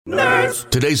Nerds!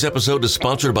 Today's episode is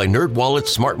sponsored by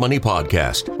NerdWallet's Smart Money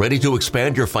Podcast. Ready to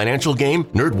expand your financial game?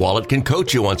 NerdWallet can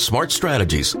coach you on smart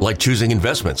strategies like choosing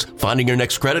investments, finding your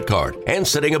next credit card, and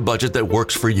setting a budget that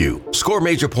works for you. Score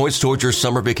major points towards your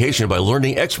summer vacation by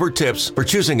learning expert tips for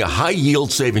choosing a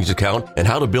high-yield savings account and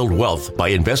how to build wealth by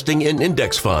investing in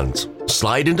index funds.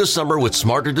 Slide into summer with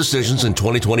smarter decisions in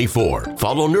 2024.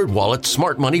 Follow NerdWallet's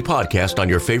Smart Money Podcast on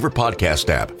your favorite podcast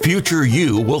app. Future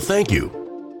you will thank you.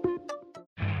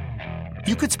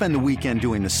 You could spend the weekend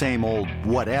doing the same old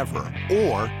whatever,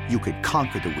 or you could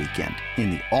conquer the weekend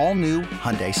in the all-new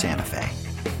Hyundai Santa Fe.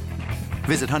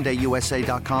 Visit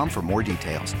HyundaiUSA.com for more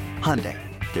details. Hyundai,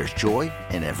 there's joy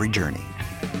in every journey.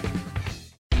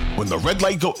 When the red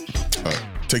light goes...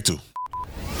 take two.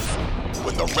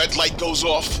 When the red light goes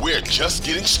off, we're just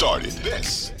getting started.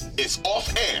 This is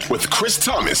Off Air with Chris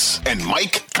Thomas and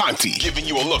Mike Conti, giving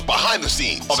you a look behind the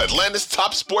scenes of Atlanta's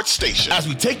top sports station as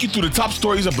we take you through the top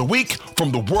stories of the week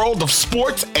from the world of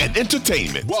sports and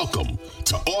entertainment. Welcome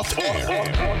to Off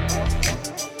Air.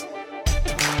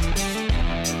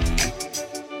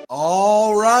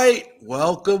 All right.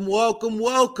 Welcome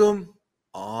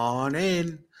on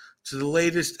in to the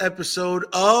latest episode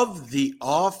of the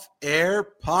Off Air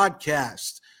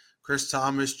podcast. Chris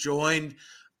Thomas joined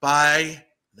by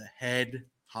the head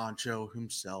honcho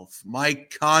himself,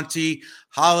 Mike Conti.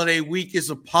 Holiday week is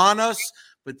upon us,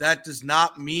 but that does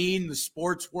not mean the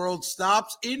sports world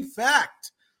stops. In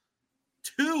fact,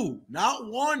 two, not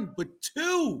one, but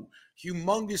two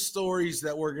humongous stories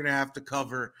that we're going to have to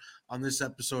cover on this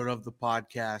episode of the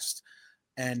podcast.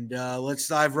 And let's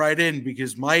dive right in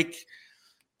because, Mike,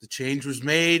 the change was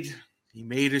made. He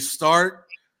made his start,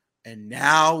 and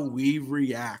now we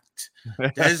react.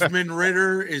 Desmond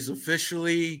Ridder is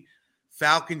officially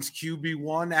Falcons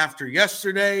QB1 after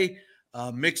yesterday.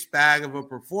 Mixed bag of a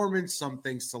performance, some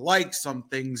things to like, some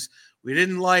things we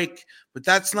didn't like, but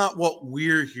that's not what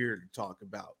we're here to talk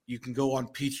about. You can go on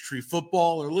Peachtree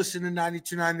Football or listen to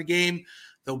 92.9 The Game.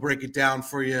 They'll break it down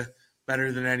for you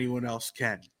better than anyone else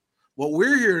can. What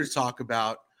we're here to talk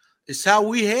about is how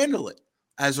we handle it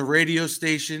as a radio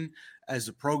station, as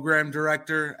a program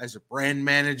director, as a brand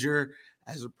manager,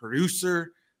 as a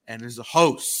producer, and as a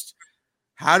host.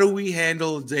 How do we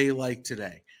handle a day like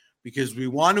today? Because we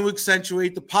want to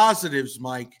accentuate the positives,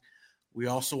 Mike. We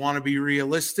also want to be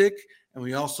realistic, and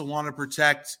we also want to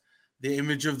protect the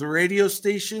image of the radio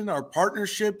station, our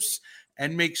partnerships,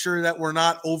 and make sure that we're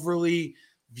not overly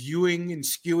viewing and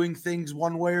skewing things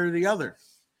one way or the other.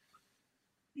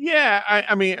 Yeah,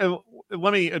 I mean,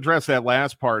 let me address that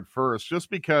last part first. Just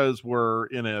because we're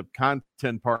in a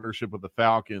content partnership with the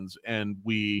Falcons and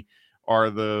we are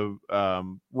the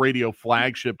radio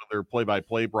flagship of their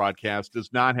play-by-play broadcast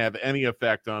does not have any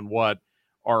effect on what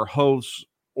our hosts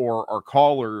or our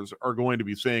callers are going to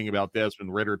be saying about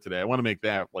Desmond Ridder today. I want to make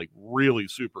that really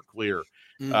super clear.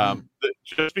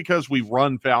 Just because we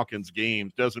run Falcons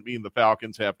games doesn't mean the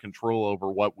Falcons have control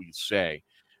over what we say.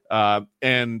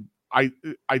 And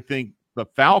I think the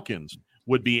Falcons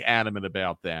would be adamant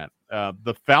about that.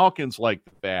 The Falcons like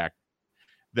the fact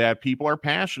that people are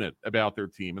passionate about their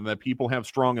team and that people have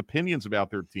strong opinions about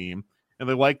their team. And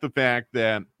they like the fact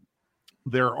that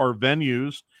there are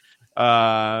venues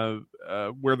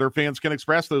where their fans can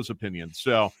express those opinions.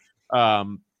 So,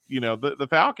 the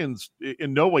Falcons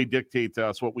in no way dictate to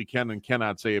us what we can and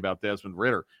cannot say about Desmond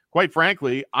Ridder. Quite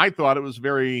frankly, I thought it was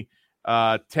very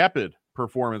tepid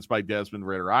performance by Desmond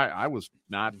Ridder. I was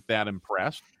not that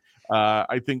impressed.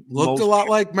 I think looked a lot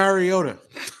like Mariota.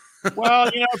 Well,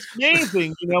 it's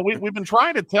amazing. We've been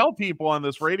trying to tell people on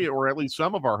this radio, or at least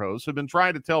some of our hosts have been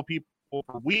trying to tell people for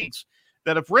weeks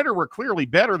that if Ridder were clearly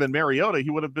better than Mariota,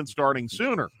 he would have been starting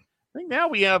sooner. I think now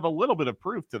we have a little bit of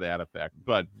proof to that effect.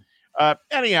 But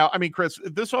anyhow, I mean, Chris,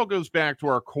 this all goes back to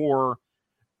our core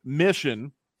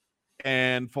mission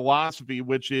and philosophy,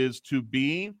 which is to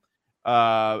be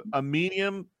a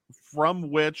medium from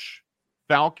which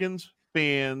Falcons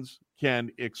fans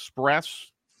can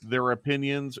express their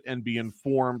opinions and be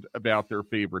informed about their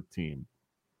favorite team.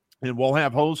 And we'll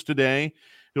have hosts today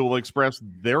who will express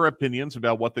their opinions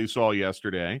about what they saw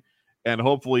yesterday and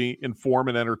hopefully inform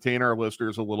and entertain our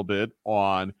listeners a little bit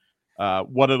on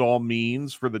what it all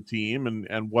means for the team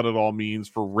and what it all means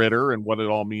for Ridder and what it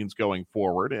all means going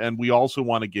forward. And we also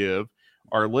want to give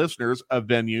our listeners a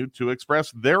venue to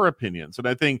express their opinions. And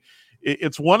I think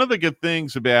it's one of the good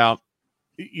things about,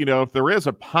 if there is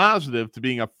a positive to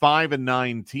being a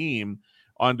 5-9 team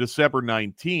on December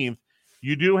 19th,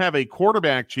 you do have a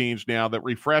quarterback change now that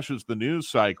refreshes the news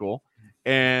cycle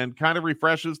and kind of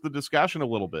refreshes the discussion a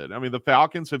little bit. I mean, the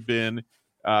Falcons have been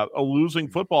a losing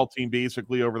football team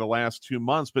basically over the last 2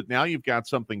 months, but now you've got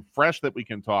something fresh that we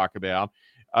can talk about,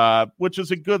 which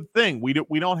is a good thing. We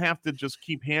don't have to just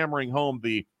keep hammering home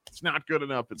it's not good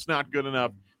enough. It's not good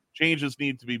enough. Changes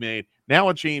need to be made. Now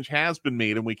a change has been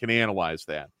made, and we can analyze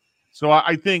that. So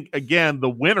I think, again, the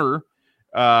winner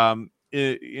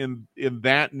in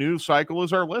that news cycle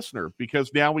is our listener,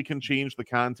 because now we can change the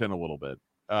content a little bit.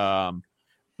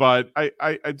 But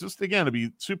I just, again, to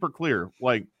be super clear,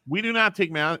 like, we do not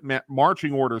take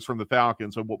marching orders from the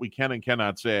Falcons on what we can and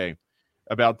cannot say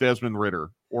about Desmond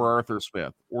Ridder or Arthur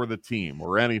Smith or the team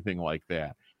or anything like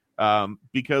that.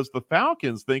 Because the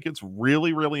Falcons think it's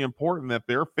really, really important that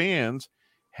their fans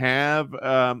have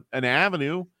an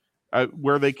avenue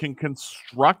where they can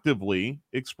constructively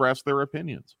express their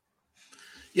opinions.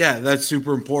 Yeah, that's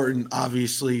super important,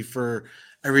 obviously, for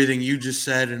everything you just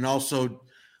said. And also,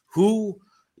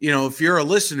 if you're a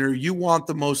listener, you want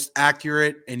the most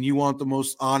accurate and you want the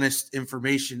most honest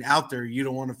information out there. You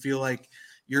don't want to feel like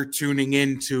you're tuning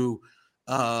into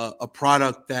a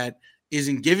product that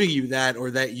isn't giving you that,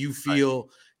 or that you feel,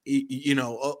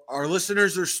 our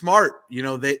listeners are smart.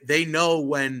 They know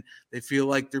when they feel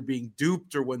like they're being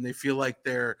duped, or when they feel like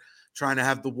they're trying to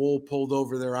have the wool pulled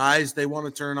over their eyes. They want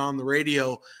to turn on the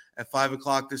radio at 5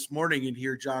 o'clock this morning and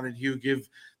hear John and Hugh give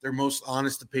their most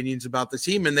honest opinions about the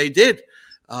team. And they did.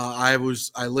 I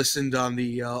listened on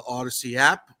the Odyssey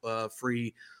app,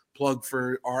 free plug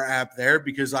for our app there,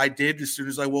 because I did. As soon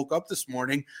as I woke up this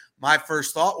morning, my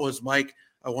first thought was, Mike,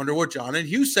 I wonder what John and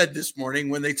Hugh said this morning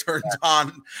when they turned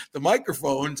on the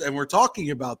microphones and we're talking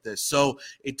about this. So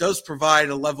it does provide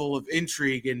a level of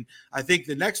intrigue. And I think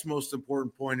the next most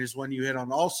important point is one you hit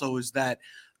on also, is that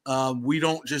we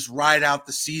don't just ride out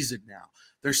the season now.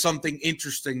 There's something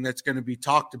interesting that's going to be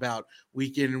talked about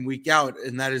week in and week out,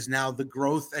 and that is now the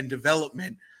growth and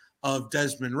development of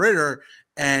Desmond Ridder.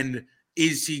 And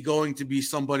is he going to be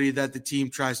somebody that the team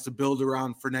tries to build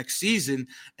around for next season?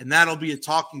 And that'll be a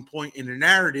talking point in a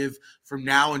narrative from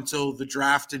now until the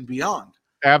draft and beyond.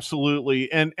 Absolutely.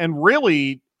 And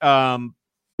really,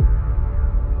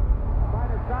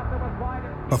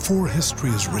 before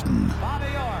history is written,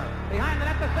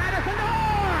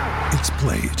 it's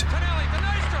played.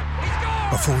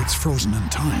 Before it's frozen in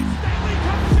time,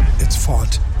 it's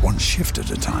fought one shift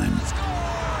at a time.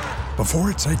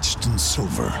 Before it's etched in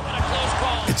silver,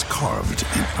 it's carved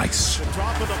in ice.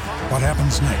 What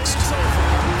happens next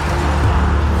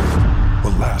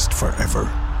will last forever.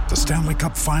 The Stanley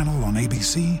Cup Final on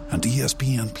ABC and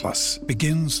ESPN Plus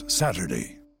begins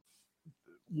Saturday.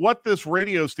 What this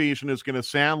radio station is going to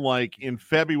sound like in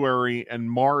February and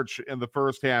March and the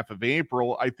first half of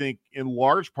April, I think in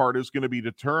large part is going to be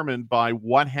determined by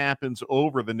what happens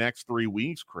over the next 3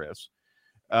 weeks, Chris.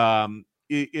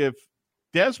 If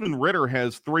Desmond Ridder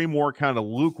has 3 more kind of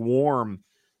lukewarm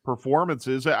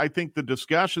performances, I think the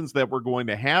discussions that we're going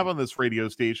to have on this radio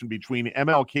station between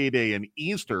MLK Day and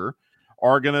Easter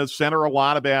are going to center a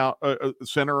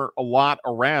lot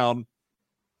around,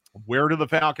 where do the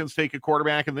Falcons take a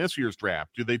quarterback in this year's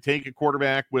draft? Do they take a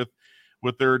quarterback with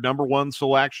their number 1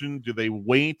 selection? Do they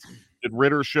wait? Did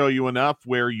Ridder show you enough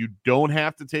where you don't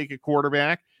have to take a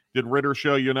quarterback? Did Ridder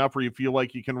show you enough where you feel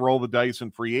like you can roll the dice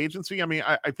in free agency? I mean,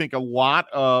 I think a lot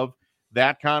of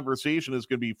that conversation is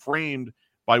going to be framed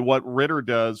by what Ridder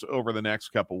does over the next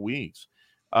couple weeks.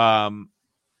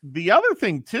 The other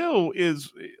thing, too,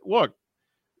 is, look,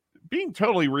 being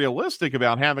totally realistic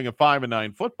about having a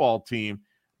 5-9 football team,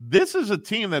 this is a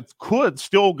team that could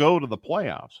still go to the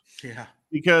playoffs. Yeah.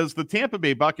 Because the Tampa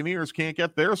Bay Buccaneers can't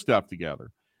get their stuff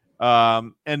together.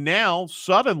 And now,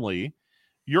 suddenly,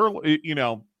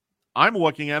 I'm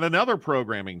looking at another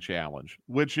programming challenge,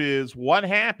 which is what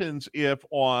happens if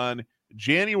on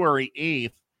January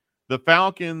 8th, the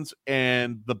Falcons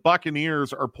and the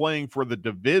Buccaneers are playing for the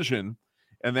division,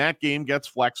 and that game gets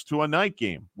flexed to a night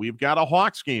game. We've got a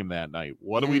Hawks game that night.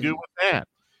 What do we do with that?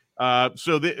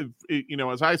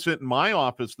 As I sit in my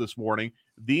office this morning,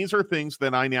 these are things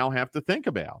that I now have to think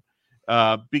about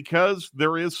because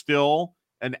there is still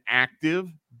an active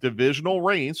divisional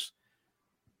race.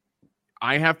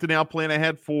 I have to now plan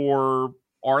ahead for,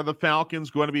 are the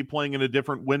Falcons going to be playing in a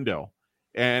different window?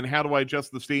 And how do I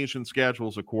adjust the station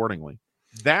schedules accordingly?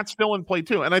 That's still in play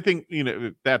too. And I think,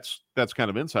 that's kind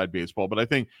of inside baseball, but I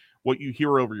think what you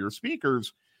hear over your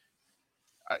speakers,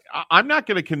 I'm not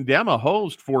going to condemn a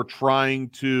host for trying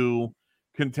to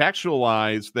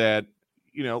contextualize that,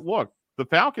 look, the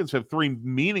Falcons have 3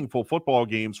 meaningful football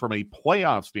games from a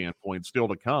playoff standpoint still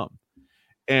to come.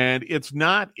 And it's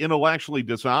not intellectually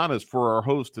dishonest for our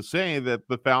host to say that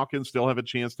the Falcons still have a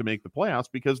chance to make the playoffs,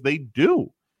 because they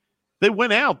do. They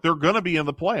win out, they're going to be in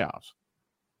the playoffs.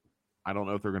 I don't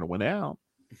know if they're going to win out,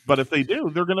 but if they do,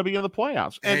 they're going to be in the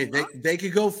playoffs. And hey, they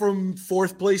could go from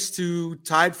fourth place to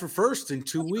tied for first in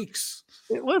 2 weeks.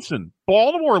 Listen,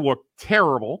 Baltimore looked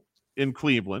terrible in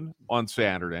Cleveland on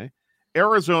Saturday.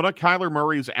 Arizona, Kyler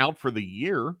Murray's out for the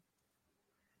year.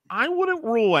 I wouldn't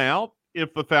rule out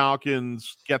if the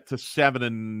Falcons get to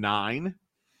 7-9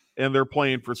 and they're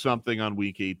playing for something on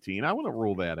week 18. I wouldn't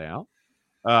rule that out.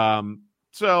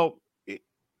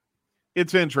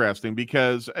 It's interesting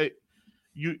because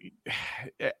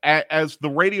as the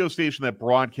radio station that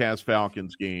broadcasts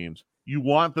Falcons games, you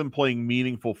want them playing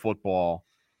meaningful football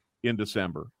in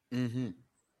December. Mm-hmm.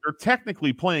 They're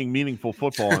technically playing meaningful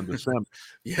football in December.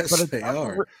 Yes, but they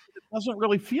are. It doesn't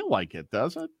really feel like it,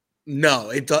 does it? No,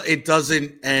 it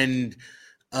doesn't. And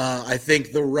I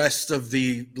think the rest of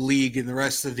the league and the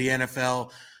rest of the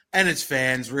NFL and its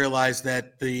fans realize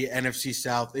that the NFC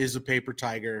South is a paper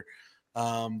tiger.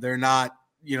 They're not,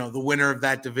 the winner of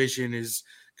that division is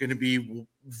going to be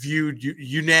viewed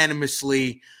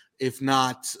unanimously, if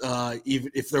not, even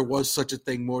if there was such a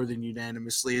thing, more than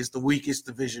unanimously, as the weakest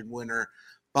division winner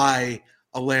by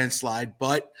a landslide.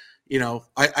 But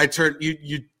I turned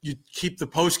you keep the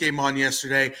post game on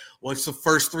yesterday. What's the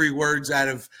first 3 words out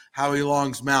of Howie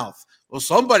Long's mouth? Well,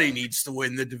 somebody needs to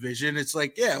win the division. It's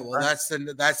like, yeah, well, that's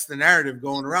the narrative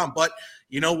going around. But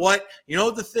you know what? You know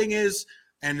what the thing is,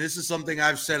 and this is something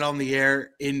I've said on the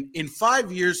air. In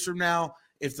 5 years from now,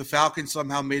 if the Falcons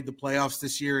somehow made the playoffs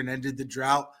this year and ended the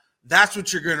drought, that's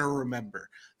what you're going to remember.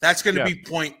 That's going to be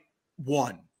point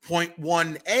 1. Point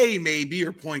 1A maybe,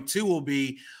 or point 2 will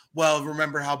be, well,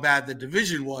 remember how bad the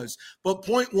division was. But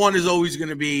point 1 is always going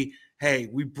to be, hey,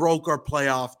 we broke our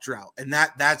playoff drought. And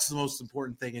that's the most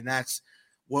important thing. And that's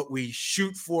what we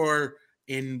shoot for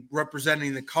in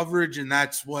representing the coverage. And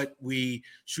that's what we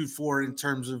shoot for in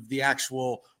terms of the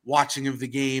actual watching of the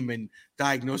game and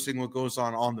diagnosing what goes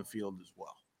on the field as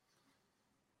well.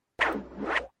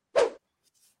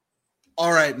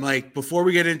 All right, Mike, before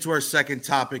we get into our second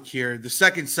topic here, the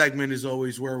second segment is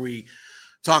always where we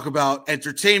talk about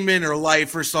entertainment or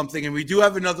life or something. And we do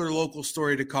have another local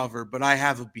story to cover, but I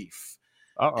have a beef.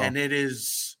 Uh-oh. And it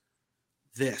is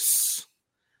this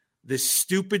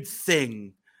stupid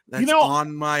thing that's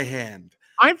on my hand.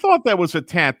 I thought that was a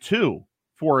tattoo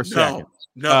for a second.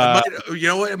 No,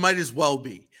 it might as well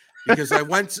be. Because I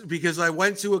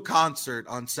went to a concert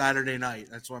on Saturday night.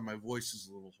 That's why my voice is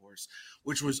a little hoarse,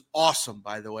 which was awesome,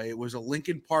 by the way. It was a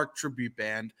Linkin Park tribute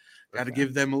band. Got to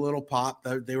give them a little pop.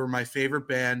 They were my favorite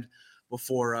band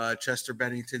before Chester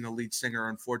Bennington, the lead singer,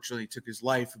 unfortunately took his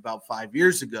life about 5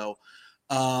 years ago.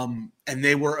 And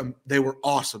they were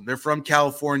awesome. They're from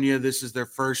California. This is their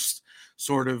first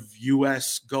sort of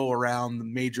U.S. go around, the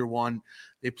major one.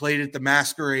 They played at the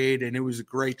Masquerade, and it was a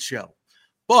great show.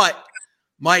 But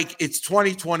Mike, it's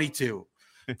 2022.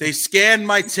 They scanned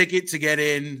my ticket to get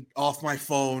in off my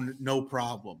phone, no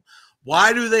problem.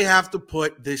 Why do they have to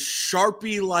put this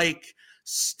Sharpie-like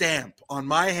stamp on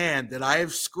my hand that I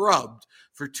have scrubbed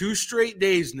for 2 straight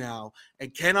days now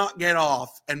and cannot get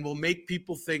off, and will make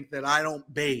people think that I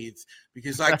don't bathe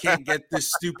because I can't get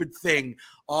this stupid thing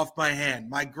off my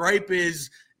hand? My gripe is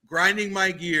grinding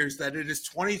my gears that it is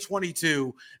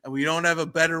 2022 and we don't have a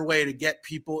better way to get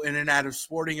people in and out of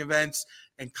sporting events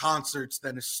and concerts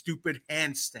than a stupid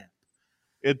hand stamp.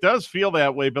 It does feel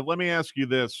that way, but let me ask you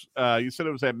this. You said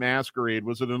it was at Masquerade.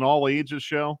 Was it an all-ages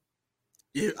show?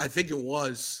 Yeah, I think it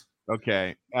was.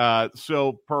 Okay.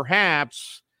 So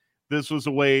perhaps this was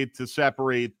a way to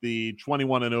separate the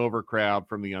 21 and over crowd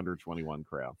from the under 21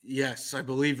 crowd. Yes, I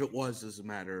believe it was, as a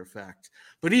matter of fact.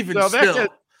 But even so still...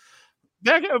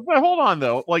 but hold on,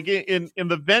 though. Like in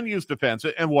the venue's defense,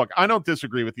 and look, I don't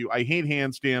disagree with you. I hate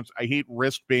hand stamps. I hate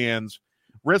wristbands.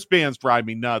 Wristbands drive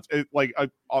me nuts.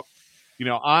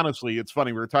 Honestly, it's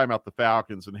funny. We were talking about the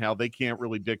Falcons and how they can't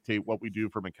really dictate what we do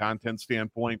from a content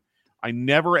standpoint. I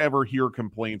never, ever hear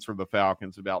complaints from the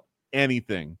Falcons about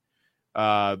anything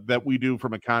that we do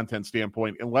from a content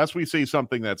standpoint, unless we say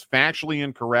something that's factually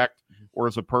incorrect or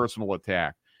is a personal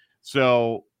attack.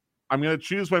 So I'm going to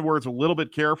choose my words a little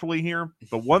bit carefully here.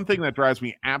 But one thing that drives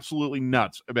me absolutely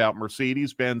nuts about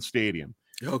Mercedes-Benz Stadium,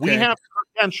 we have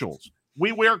credentials.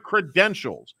 We wear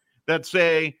credentials that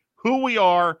say who we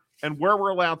are and where we're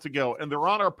allowed to go, and they're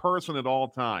on our person at all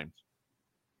times.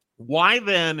 Why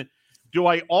then do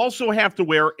I also have to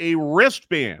wear a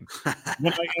wristband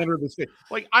when I enter the stadium?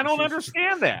 Like, I don't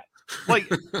understand that. Like,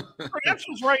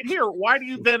 credentials right here. Why do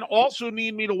you then also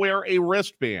need me to wear a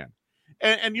wristband?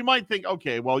 And you might think,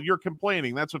 okay, well, you're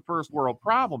complaining. That's a first world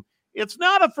problem. It's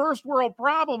not a first world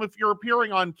problem if you're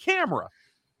appearing on camera.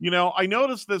 I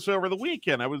noticed this over the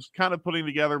weekend. I was kind of putting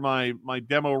together my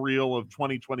demo reel of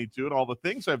 2022 and all the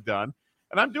things I've done.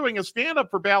 And I'm doing a stand-up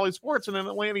for Bally Sports in an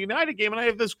Atlanta United game, and I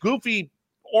have this goofy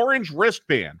orange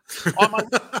wristband on my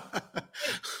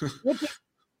which is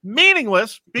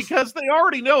meaningless because they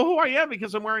already know who I am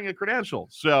because I'm wearing a credential.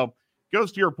 So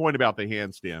goes to your point about the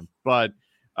handstand. But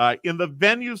in the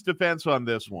venue's defense on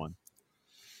this one,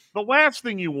 the last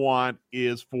thing you want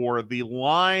is for the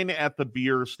line at the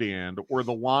beer stand or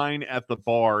the line at the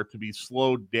bar to be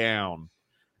slowed down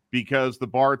because the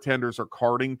bartenders are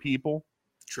carding people.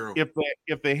 True.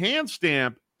 If the hand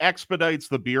stamp expedites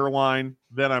the beer line,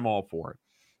 then I'm all for it.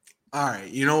 All right.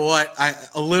 You know what?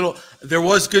 There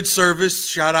was good service.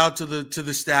 Shout out to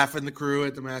the staff and the crew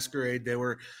at the Masquerade. They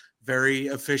were very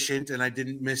efficient, and I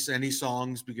didn't miss any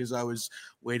songs because I was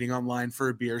waiting online for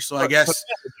a beer. So I guess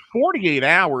 48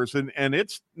 hours and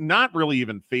it's not really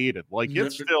even faded. Like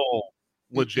it's still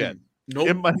legit.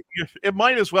 Nope. It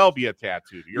might as well be a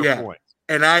tattoo, to your point.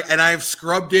 And I've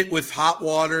scrubbed it with hot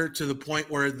water to the point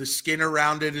where the skin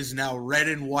around it is now red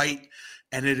and white,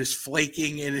 and it is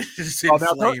flaking and it is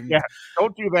inflamed.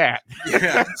 Don't do that.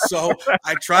 Yeah. So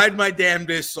I tried my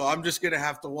damnedest. So I'm just gonna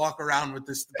have to walk around with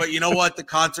this. But you know what? The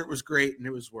concert was great and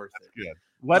it was worth it. Good.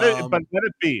 Let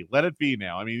it be. Let it be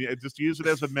now. I mean, just use it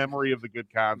as a memory of the good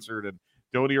concert and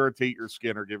don't irritate your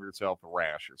skin or give yourself a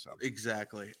rash or something.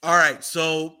 Exactly. All right.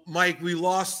 So Mike, we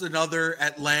lost another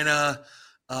Atlanta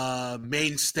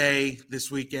mainstay this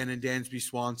weekend in Dansby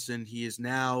Swanson. He is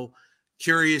now,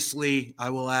 curiously, I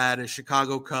will add, a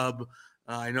Chicago Cub.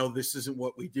 I know this isn't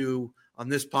what we do on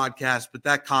this podcast, but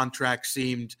that contract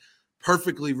seemed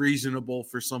perfectly reasonable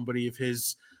for somebody of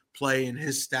his play and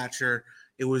his stature.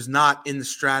 It was not in the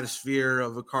stratosphere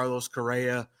of a Carlos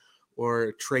Correa or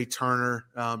a Trey Turner.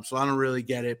 So I don't really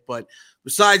get it. But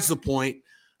besides the point,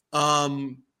 how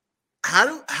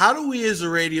do we as a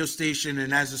radio station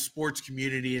and as a sports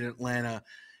community in Atlanta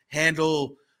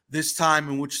handle this time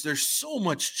in which there's so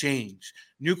much change?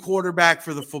 New quarterback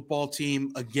for the football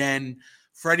team again,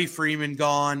 Freddie Freeman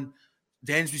gone,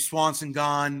 Dansby Swanson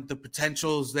gone. The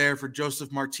potential is there for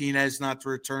Joseph Martinez not to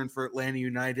return for Atlanta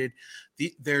United.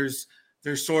 There's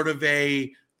sort of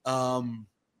a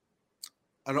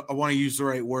I want to use the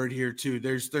right word here too.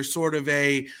 There's sort of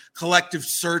a collective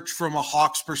search from a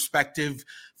Hawks perspective.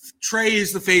 Trey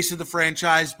is the face of the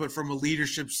franchise, but from a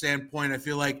leadership standpoint, I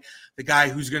feel like the guy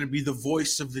who's going to be the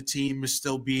voice of the team is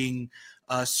still being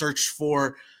searched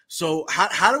for. So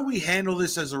how do we handle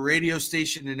this as a radio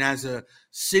station and as a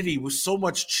city with so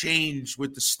much change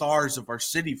with the stars of our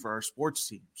city for our sports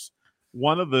teams?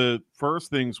 One of the first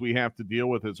things we have to deal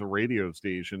with as a radio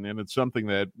station, and it's something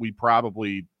that we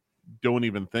probably don't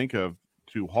even think of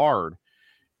too hard,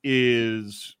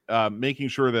 is making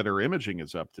sure that our imaging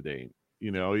is up to date.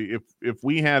 You know, if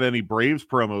we had any Braves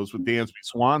promos with Dansby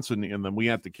Swanson in them, we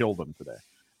had to kill them today.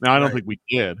 Now, I don't think we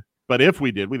did, but if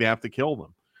we did, we'd have to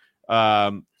kill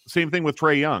them. Same thing with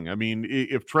Trae Young. I mean,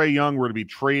 if Trae Young were to be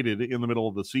traded in the middle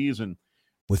of the season.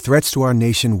 With threats to our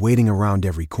nation waiting around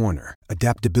every corner,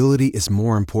 adaptability is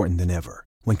more important than ever.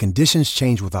 When conditions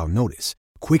change without notice,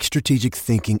 quick strategic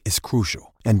thinking is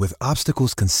crucial. And with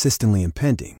obstacles consistently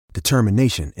impending,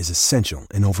 determination is essential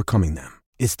in overcoming them.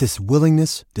 It's this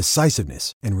willingness,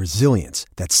 decisiveness, and resilience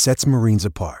that sets Marines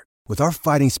apart. With our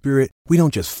fighting spirit, we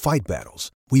don't just fight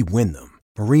battles, we win them.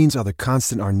 Marines are the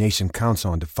constant our nation counts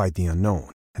on to fight the unknown.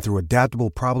 And through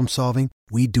adaptable problem solving,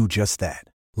 we do just that.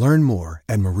 Learn more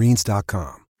at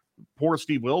Marines.com. Poor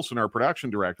Steve Wilson, our production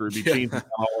director, would be changing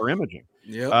all our imaging.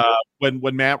 Yep.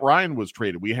 When Matt Ryan was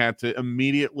traded, we had to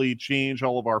immediately change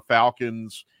all of our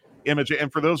Falcons imaging.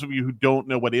 And for those of you who don't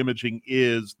know what imaging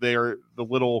is, they're the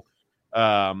little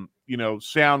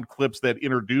sound clips that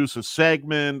introduce a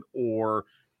segment or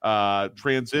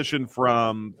transition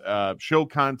from show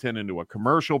content into a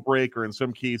commercial break, or in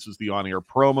some cases the on-air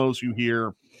promos you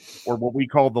hear, or what we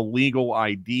call the legal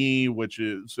ID, which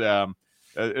is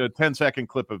a 10-second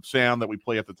clip of sound that we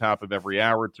play at the top of every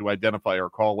hour to identify our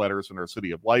call letters and our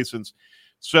city of license.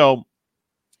 So,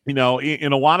 in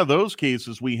a lot of those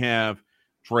cases, we have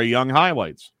Trae Young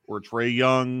highlights or Trae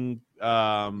Young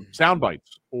sound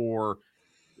bites, or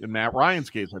in Matt Ryan's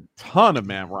case, a ton of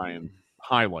Matt Ryan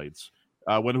highlights.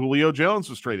 When Julio Jones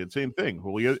was traded, same thing.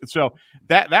 Julio. So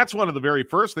that's one of the very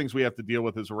first things we have to deal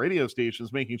with as a radio station,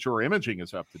 is making sure imaging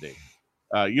is up to date.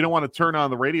 You don't want to turn on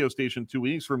the radio station 2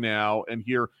 weeks from now and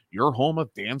hear your home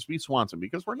of Dansby Swanson,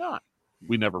 because we're not.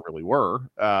 We never really were,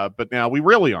 but now we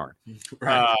really aren't.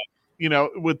 Right.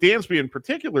 With Dansby in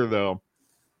particular, though,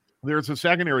 there's a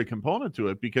secondary component to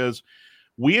it, because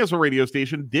we as a radio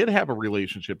station did have a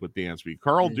relationship with Dansby.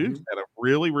 Carl Dukes had a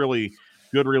really, really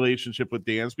good relationship with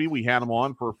Dansby. We had him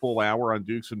on for a full hour on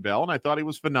Dukes and Bell, and I thought he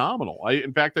was phenomenal.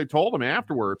 In fact, I told him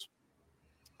afterwards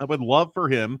I would love for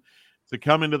him to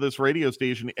come into this radio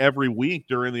station every week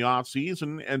during the off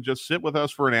season and just sit with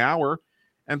us for an hour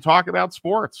and talk about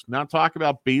sports, not talk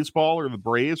about baseball or the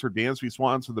Braves or Dansby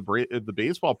Swanson, the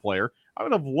baseball player. I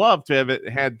would have loved to have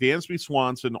had Dansby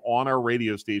Swanson on our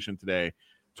radio station today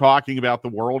talking about the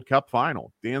World Cup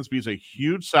final. Dansby's a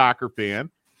huge soccer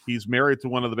fan. He's married to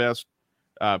one of the best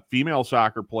female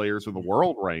soccer players in the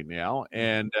world right now.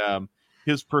 And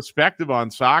his perspective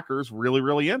on soccer is really,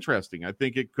 really interesting. I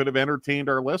think it could have entertained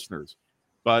our listeners,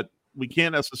 but we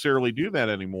can't necessarily do that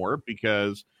anymore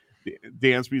because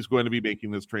Dansby is going to be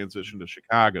making this transition to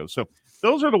Chicago. So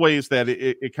those are the ways that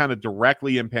it kind of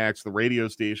directly impacts the radio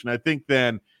station. I think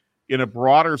then in a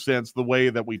broader sense, the way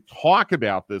that we talk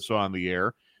about this on the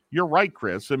air, you're right,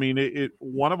 Chris. I mean,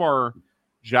 one of our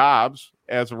jobs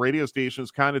as a radio station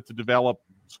is kind of to develop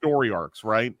story arcs,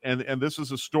 right? And this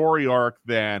is a story arc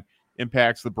that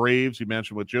impacts the Braves. You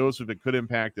mentioned with Joseph, it could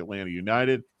impact Atlanta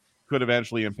United, could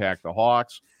eventually impact the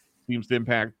Hawks, seems to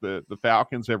impact the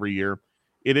Falcons every year.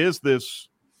 It is this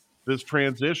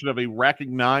transition of a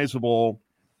recognizable,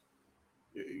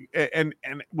 and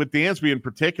with Dansby in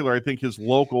particular, I think his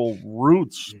local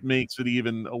roots makes it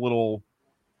even a little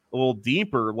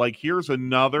deeper. Like, here's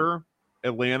another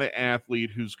Atlanta athlete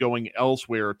who's going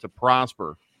elsewhere to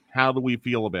prosper. How do we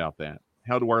feel about that?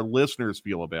 How do our listeners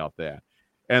feel about that?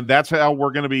 And that's how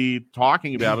we're going to be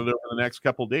talking about it over the next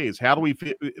couple of days. How do we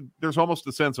feel? There's almost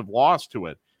a sense of loss to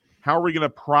it. How are we going to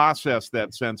process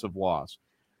that sense of loss?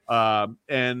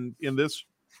 And in this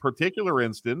particular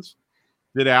instance,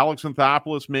 did Alex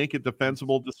Anthopoulos make a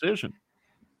defensible decision?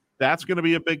 That's going to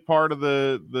be a big part of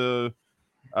the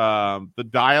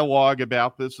dialogue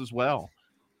about this as well.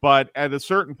 But at a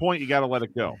certain point, you got to let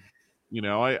it go. You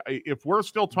know, if we're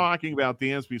still talking about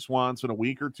Dansby Swanson a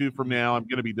week or two from now, I'm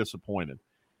going to be disappointed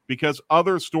because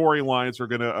other storylines are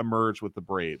going to emerge with the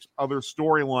Braves. Other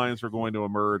storylines are going to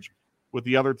emerge with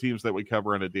the other teams that we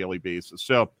cover on a daily basis.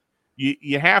 So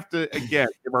you have to, again,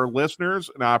 give our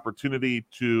listeners an opportunity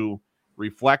to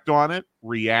reflect on it,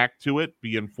 react to it,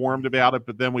 be informed about it,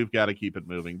 but then we've got to keep it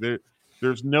moving.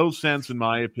 There's no sense, in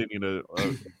my opinion,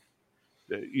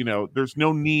 there's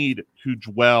no need to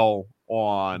dwell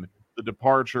on the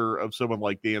departure of someone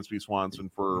like Dansby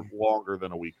Swanson for longer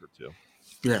than a week or two.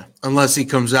 Yeah, unless he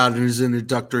comes out in his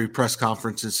introductory press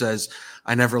conference and says,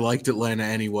 I never liked Atlanta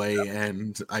anyway,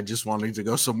 and I just wanted to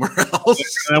go somewhere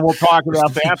else. And then we'll talk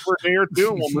about that for a day or two,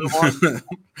 and we'll move on.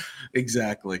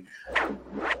 Exactly.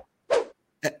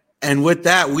 And with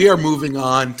that, we are moving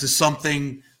on to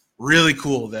something really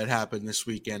cool that happened this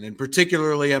weekend. And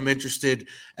particularly, I'm interested,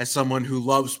 as someone who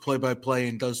loves play-by-play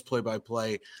and does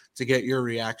play-by-play, to get your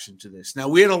reaction to this. Now,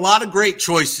 we had a lot of great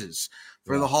choices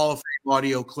for the Hall of Fame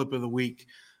audio clip of the week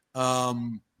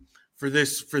for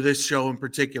this show in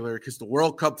particular, because the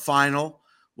World Cup final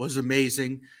was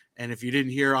amazing. And if you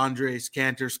didn't hear Andres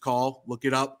Cantor's call, look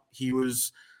it up. He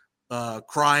was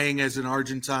crying as an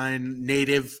Argentine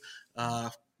native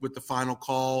with the final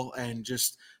call, and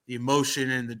just the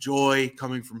emotion and the joy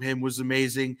coming from him was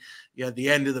amazing. You had the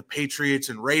end of the Patriots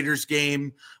and Raiders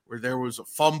game where there was a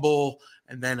fumble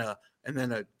and then a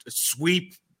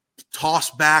sweep toss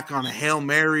back on a Hail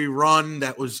Mary run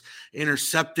that was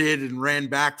intercepted and ran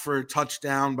back for a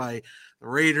touchdown by the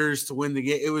Raiders to win the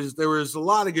game. There was a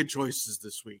lot of good choices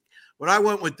this week, but I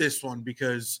went with this one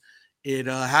because it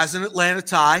has an Atlanta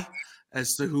tie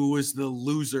as to who was the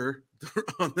loser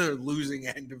on the losing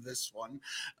end of this one.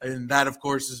 And that, of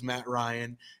course, is Matt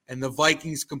Ryan. And the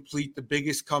Vikings complete the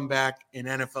biggest comeback in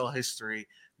NFL history.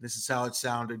 This is how it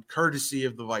sounded, courtesy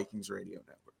of the Vikings Radio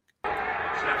Network.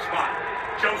 Snap spot.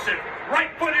 Joseph,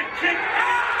 right-footed kick.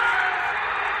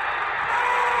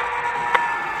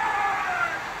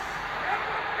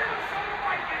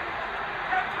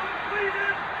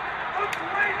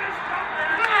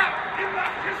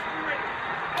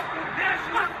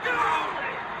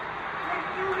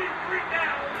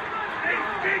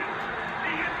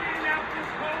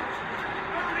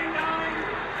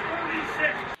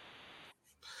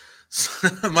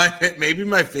 Maybe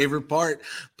my favorite part,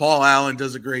 Paul Allen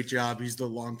does a great job. He's the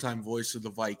longtime voice of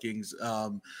the Vikings.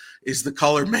 Is the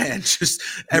color man just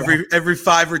every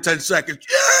 5 or 10 seconds?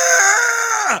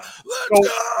 Yeah, let's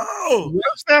go.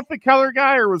 Was that the color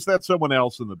guy, or was that someone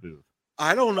else in the booth?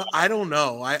 I don't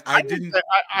know. I didn't.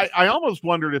 I almost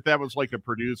wondered if that was like a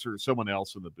producer or someone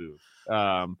else in the booth,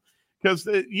 because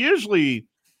usually.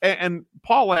 And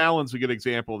Paul Allen's a good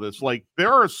example of this. Like,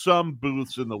 there are some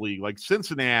booths in the league, like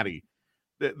Cincinnati.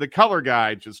 the color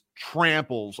guy just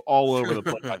tramples all over the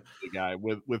play-by-play guy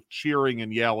with cheering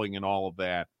and yelling and all of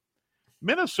that.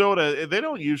 Minnesota, they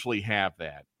don't usually have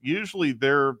that. Usually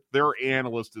their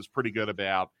analyst is pretty good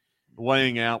about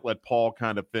laying out, let Paul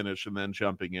kind of finish and then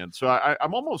jumping in. So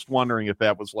I'm almost wondering if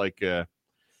that was like a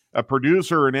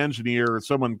producer, an engineer,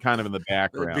 someone kind of in the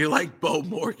background. It'd be like Bo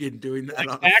Morgan doing that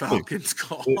on the Falcons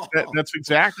call. That's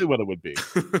exactly what it would be.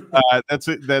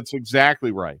 That's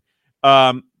exactly right.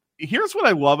 Here's what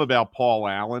I love about Paul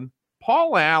Allen.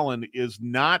 Paul Allen is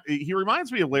not – he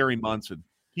reminds me of Larry Munson.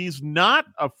 He's not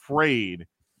afraid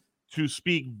to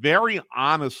speak very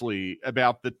honestly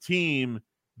about the team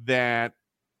that –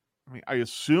 I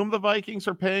assume the Vikings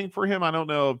are paying for him. I don't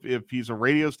know if he's a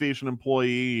radio station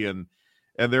employee and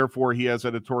therefore he has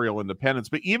editorial independence.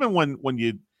 But even when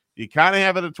you kind of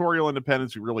have editorial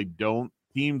independence, you really don't.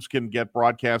 Teams can get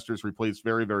broadcasters replaced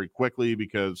very, very quickly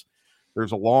because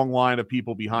there's a long line of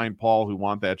people behind Paul who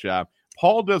want that job.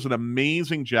 Paul does an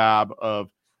amazing job of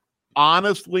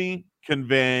honestly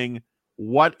conveying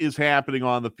what is happening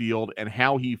on the field and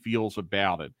how he feels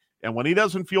about it. And when he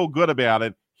doesn't feel good about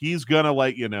it, he's going to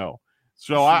let you know.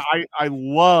 So I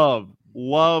love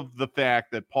the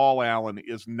fact that Paul Allen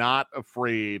is not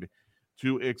afraid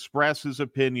to express his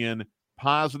opinion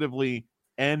positively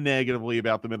and negatively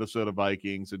about the Minnesota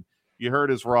Vikings. And you heard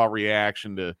his raw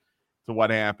reaction to what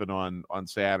happened on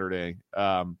Saturday.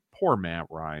 Poor Matt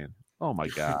Ryan. Oh, my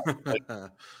God.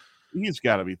 He's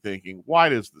got to be thinking, why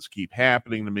does this keep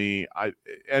happening to me?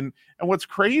 And what's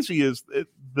crazy is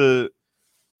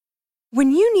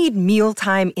when you need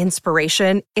mealtime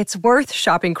inspiration, it's worth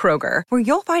shopping Kroger, where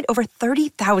you'll find over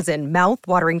 30,000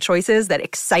 mouth-watering choices that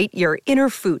excite your inner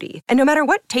foodie. And no matter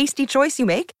what tasty choice you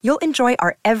make, you'll enjoy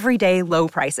our everyday low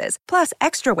prices, plus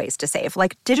extra ways to save,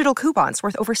 like digital coupons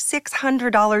worth over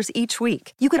 $600 each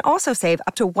week. You can also save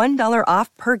up to $1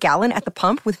 off per gallon at the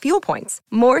pump with fuel points.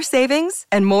 More savings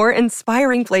and more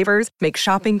inspiring flavors make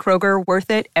shopping Kroger worth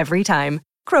it every time.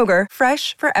 Kroger,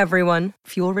 fresh for everyone.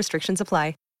 Fuel restrictions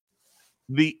apply.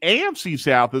 The AFC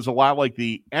South is a lot like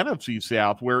the NFC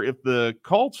South, where if the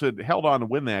Colts had held on to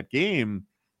win that game,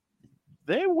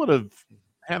 they would have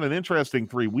had an interesting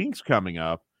 3 weeks coming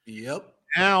up. Yep.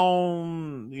 Now,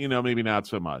 maybe not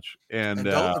so much. And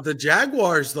the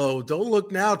Jaguars, though, don't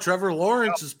look now. Trevor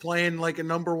Lawrence is playing like a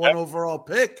number one overall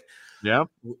pick. Yep.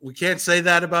 We can't say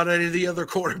that about any of the other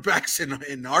quarterbacks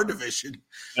in our division.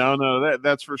 No,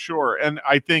 that's for sure. And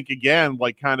I think, again,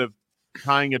 like kind of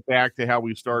tying it back to how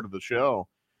we started the show,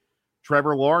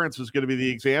 Trevor Lawrence is going to be the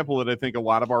example that I think a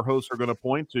lot of our hosts are going to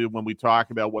point to when we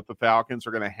talk about what the Falcons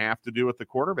are going to have to do at the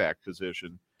quarterback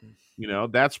position.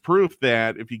 That's proof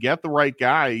that if you get the right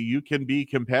guy, you can be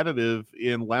competitive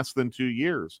in less than 2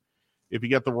 years. If you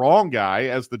get the wrong guy,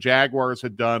 as the Jaguars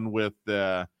had done with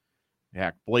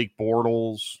Blake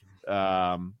Bortles,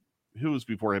 who was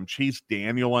before him? Chase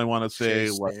Daniel, I want to say.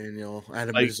 Daniel out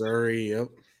of Missouri, yep.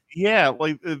 Yeah,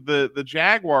 like the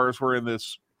Jaguars were in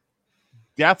this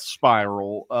death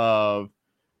spiral of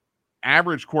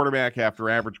average quarterback after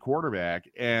average quarterback.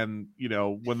 And,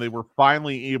 when they were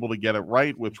finally able to get it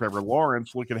right with Trevor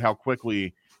Lawrence, look at how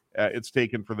quickly it's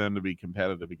taken for them to be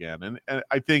competitive again. And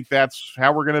I think that's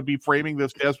how we're going to be framing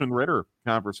this Desmond Ridder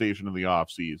conversation in the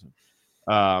offseason.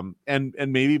 And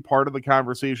maybe part of the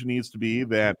conversation needs to be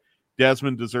that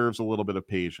Desmond deserves a little bit of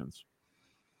patience.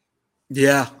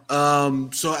 Yeah.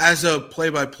 So as a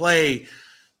play-by-play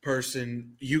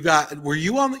person, you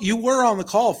were on the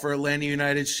call for Atlanta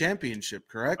United's championship,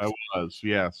 correct? I was,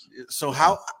 yes. So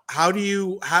how do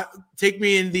you take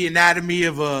me in the anatomy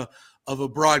of a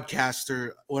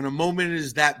broadcaster when a moment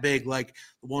is that big, like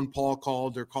the one Paul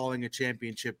called or calling a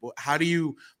championship? How do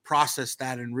you process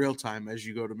that in real time as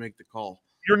you go to make the call?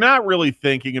 You're not really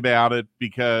thinking about it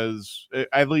because,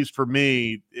 at least for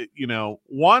me,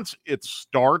 once it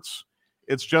starts,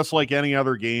 it's just like any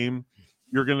other game.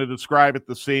 You're going to describe it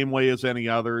the same way as any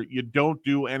other. You don't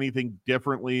do anything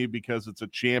differently because it's a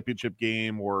championship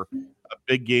game or a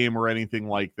big game or anything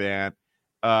like that.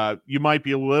 You might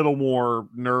be a little more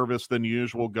nervous than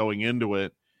usual going into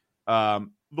it. The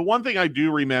one thing I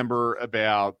do remember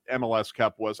about MLS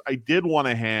Cup was I did want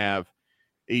to have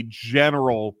a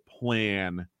general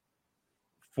plan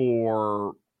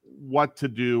for what to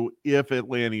do if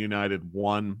Atlanta United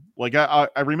won. Like I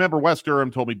remember Wes Durham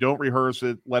told me, don't rehearse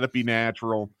it, let it be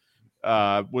natural,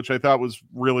 which I thought was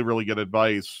really, really good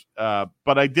advice.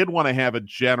 But I did want to have a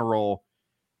general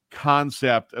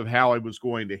concept of how I was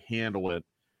going to handle it,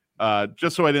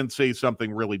 just so I didn't say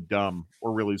something really dumb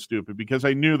or really stupid, because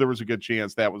I knew there was a good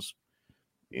chance that was,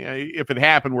 if it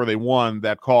happened where they won,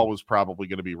 that call was probably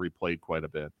going to be replayed quite a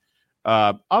bit.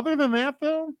 Other than that,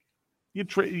 though,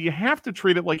 you have to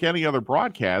treat it like any other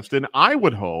broadcast. And I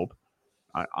would hope,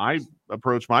 I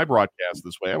approach my broadcast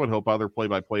this way. I would hope other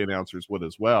play-by-play announcers would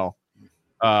as well.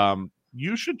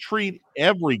 You should treat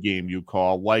every game you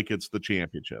call like it's the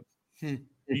championship.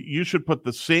 You should put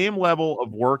the same level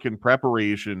of work and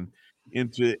preparation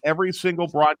into every single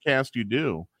broadcast you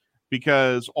do,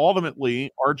 because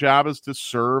ultimately our job is to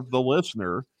serve the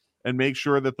listener and make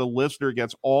sure that the listener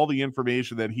gets all the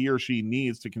information that he or she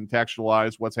needs to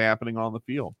contextualize what's happening on the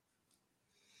field.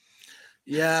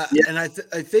 Yeah, and I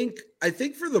think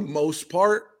for the most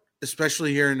part,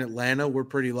 especially here in Atlanta, we're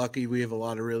pretty lucky. We have a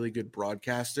lot of really good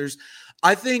broadcasters.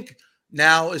 I think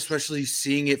now, especially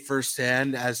seeing it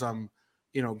firsthand as I'm,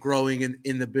 growing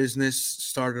in the business,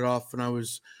 started off when I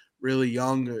was really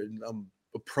young. I'm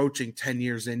approaching 10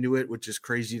 years into it, which is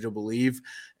crazy to believe.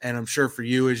 And I'm sure for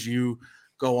you, as you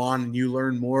go on and you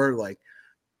learn more, like,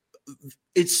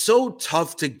 it's so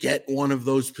tough to get one of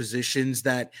those positions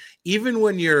that even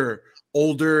when you're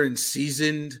older and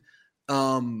seasoned,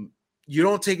 you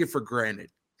don't take it for granted.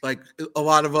 Like a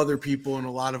lot of other people in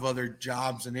a lot of other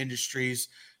jobs and industries,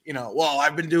 well,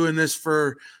 I've been doing this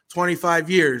for 25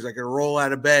 years. I can roll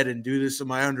out of bed and do this in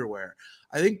my underwear.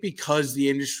 I think because the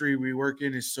industry we work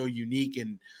in is so unique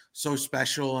and so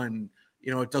special, and,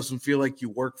 it doesn't feel like you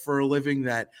work for a living,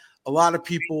 that a lot of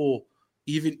people,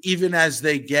 even as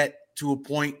they get to a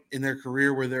point in their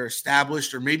career where they're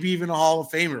established, or maybe even a Hall of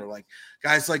Famer, like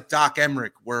guys like Doc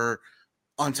Emmerich were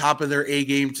on top of their A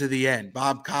game to the end.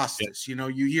 Bob Costas,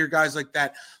 you hear guys like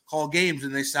that call games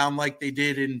and they sound like they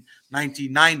did in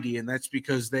 1990. And that's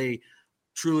because they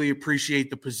truly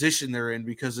appreciate the position they're in,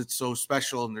 because it's so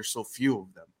special and there's so few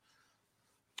of them.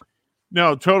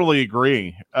 No, totally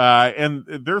agree. And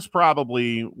there's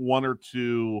probably one or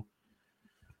two,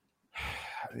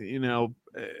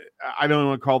 I don't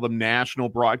want to call them national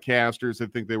broadcasters. I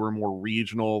think they were more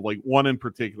regional. Like one in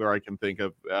particular I can think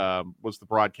of was the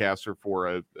broadcaster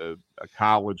for a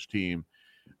college team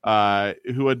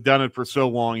who had done it for so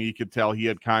long, you could tell he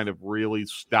had kind of really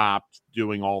stopped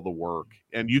doing all the work.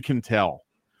 And you can tell.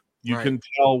 You can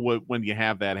tell when you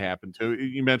have that happen too.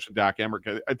 You mentioned Doc Emmerich.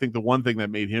 I think the one thing that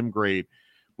made him great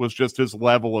was just his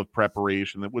level of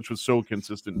preparation, which was so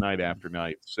consistent night after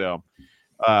night. So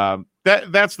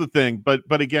that's the thing.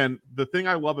 But again, the thing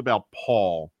I love about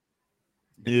Paul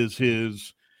is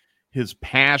his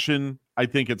passion. I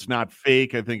think it's not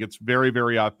fake. I think it's very,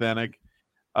 very authentic.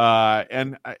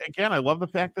 And again, I love the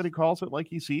fact that he calls it like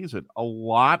he sees it. A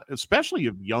lot, especially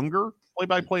of younger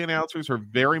play-by-play announcers, are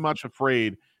very much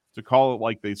afraid to call it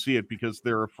like they see it because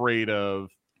they're afraid of,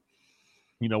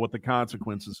 what the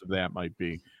consequences of that might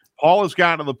be. Paul has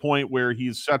gotten to the point where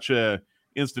he's such a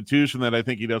institution that I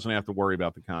think he doesn't have to worry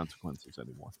about the consequences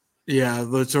anymore. Yeah,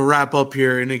 let's wrap up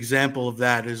here. An example of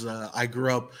that is I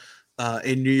grew up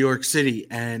in New York City,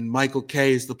 and Michael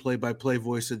Kay is the play-by-play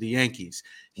voice of the Yankees.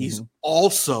 He's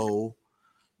also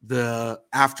the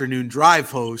afternoon drive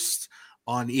host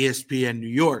on ESPN New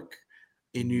York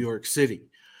in New York City.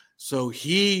 So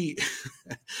the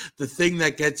thing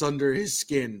that gets under his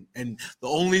skin, and the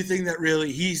only thing that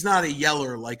really, he's not a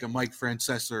yeller like a Mike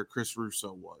Francesa or Chris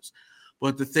Russo was.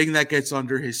 But the thing that gets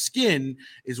under his skin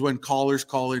is when callers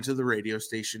call into the radio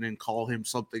station and call him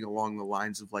something along the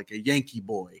lines of like a Yankee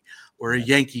boy or a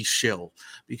Yankee shill,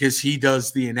 because he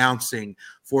does the announcing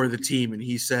for the team. And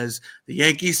he says, the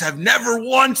Yankees have never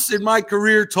once in my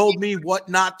career told me what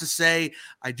not to say.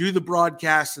 I do the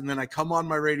broadcast and then I come on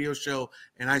my radio show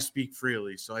and I speak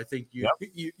freely. So I think you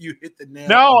hit the nail.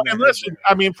 No, and listen,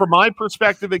 I mean, from my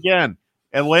perspective, again,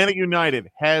 Atlanta United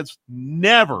has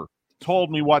never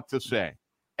told me what to say,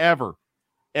 ever,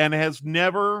 and has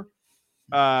never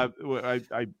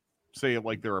I say it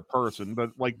like they're a person, but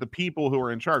like the people who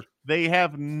are in charge, they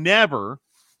have never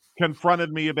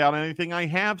confronted me about anything I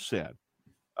have said.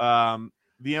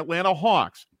 The Atlanta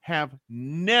Hawks have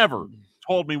never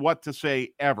told me what to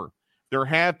say, ever. There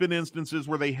have been instances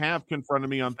where they have confronted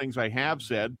me on things I have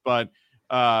said, but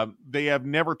they have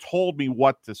never told me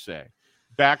what to say.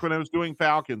 Back when I was doing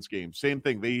Falcons games, same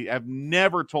thing. They have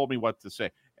never told me what to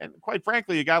say. And quite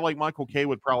frankly, a guy like Michael Kay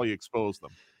would probably expose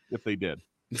them if they did.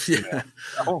 Yeah.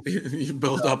 You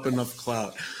build up enough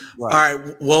clout. Right. All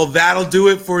right. Well, that'll do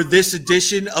it for this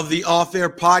edition of the Off Air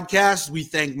Podcast. We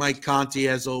thank Mike Conti,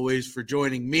 as always, for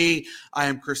joining me. I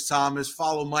am Chris Thomas.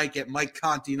 Follow Mike at Mike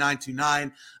Conti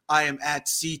 929. I am at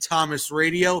C Thomas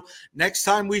Radio. Next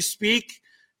time we speak,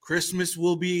 Christmas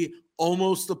will be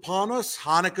almost upon us.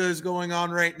 Hanukkah is going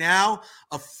on right now.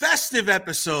 A festive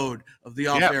episode of the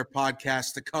Off Air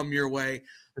Podcast to come your way.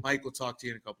 Mike, we'll talk to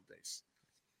you in a couple of days.